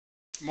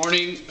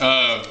Morning.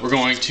 We're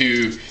going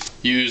to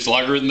use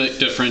logarithmic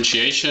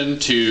differentiation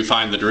to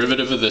find the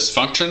derivative of this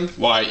function,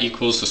 y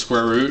equals the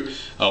square root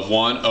of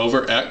 1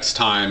 over x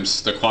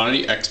times the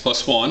quantity x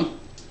plus 1.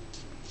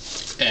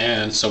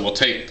 And so we'll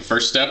take, the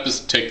first step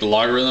is to take the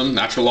logarithm,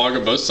 natural log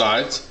of both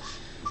sides.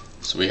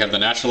 So we have the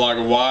natural log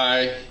of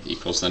y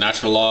equals the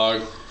natural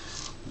log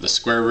of the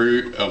square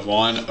root of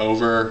 1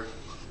 over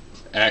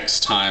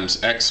x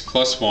times x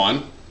plus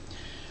 1.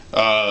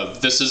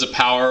 This is a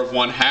power of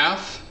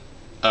 1/2.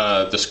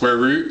 The square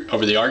root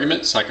over the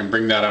argument, so I can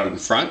bring that out in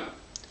front,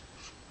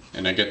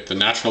 and I get the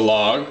natural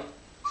log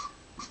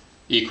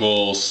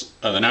equals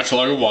the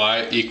natural log of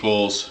y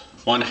equals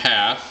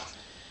 1/2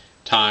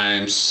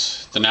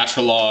 times the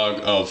natural log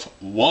of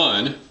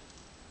 1.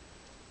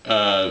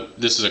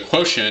 This is a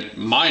quotient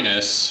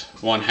minus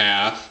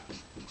 1/2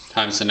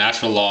 times the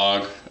natural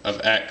log of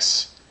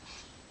x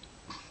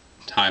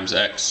times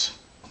x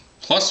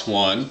plus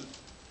 1.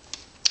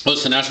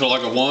 What's the natural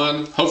log of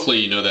 1? Hopefully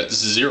you know that's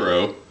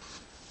 0.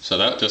 So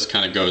that just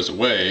kind of goes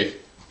away.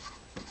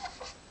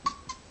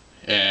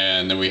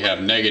 And then we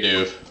have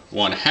negative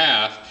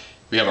 1/2.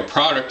 We have a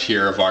product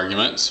here of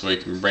arguments, so we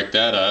can break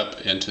that up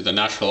into the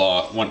natural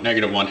log,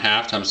 negative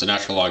 1/2 times the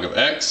natural log of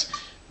x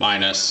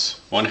minus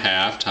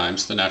 1/2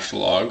 times the natural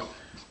log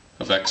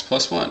of x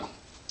plus 1.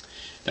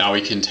 Now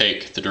we can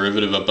take the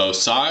derivative of both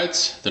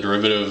sides. The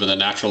derivative of the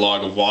natural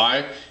log of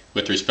y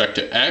with respect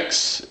to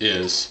x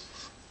is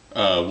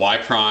y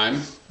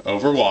prime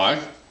over y,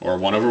 or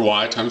 1 over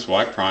y times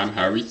y prime,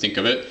 however you think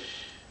of it,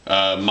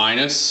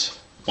 minus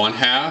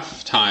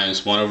 1/2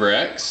 times 1 over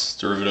x,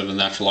 derivative of the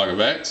natural log of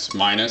x,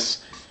 minus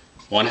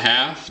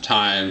 1/2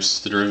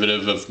 times the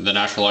derivative of the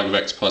natural log of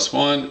x plus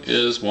 1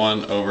 is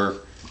 1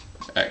 over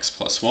x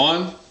plus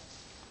 1.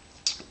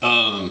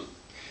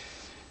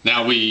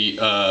 Now we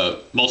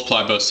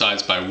multiply both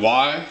sides by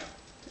y,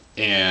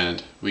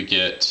 and we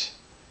get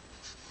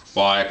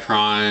y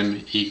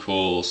prime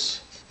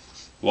equals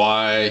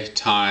y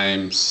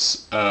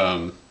times,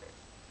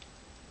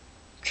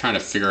 trying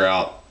to figure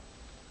out,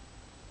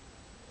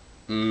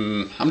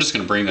 I'm just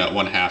going to bring that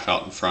 1/2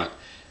 out in front,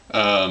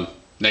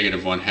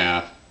 negative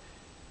 1/2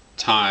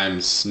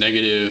 times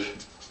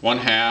negative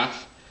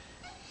 1/2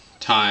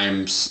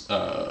 times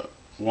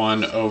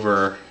 1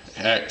 over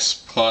x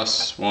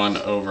plus 1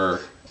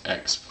 over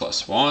x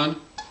plus 1.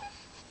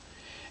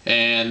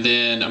 And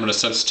then I'm going to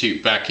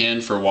substitute back in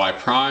for y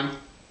prime,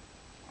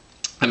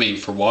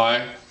 for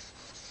y,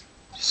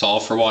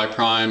 solve for y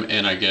prime,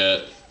 and I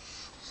get,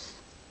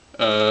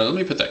 let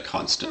me put that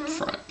constant in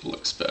front, it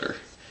looks better.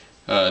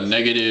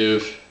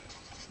 Negative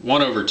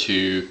 1 over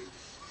 2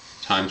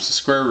 times the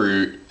square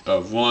root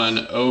of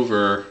 1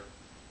 over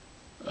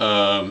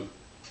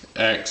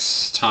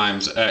x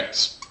times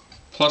x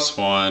plus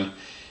 1.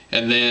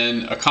 And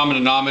then a common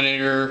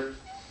denominator,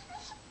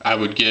 I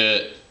would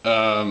get,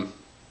 I'm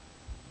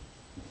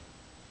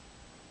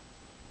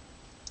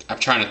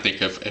trying to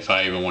think if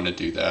I even want to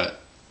do that.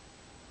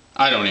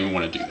 I don't even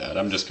want to do that.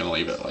 I'm just going to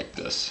leave it like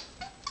this.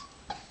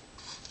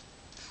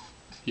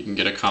 You can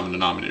get a common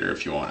denominator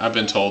if you want. I've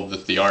been told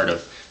that the art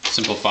of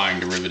simplifying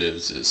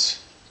derivatives has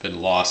been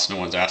lost. No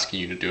one's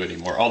asking you to do it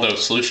anymore, although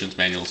solutions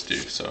manuals do,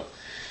 so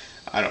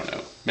I don't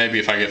know. Maybe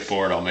if I get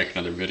bored I'll make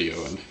another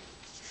video and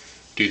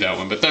do that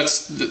one, but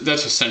that's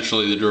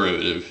essentially the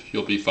derivative.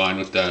 You'll be fine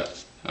with that.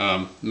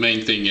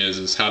 Main thing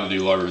is how to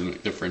do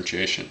logarithmic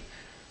differentiation.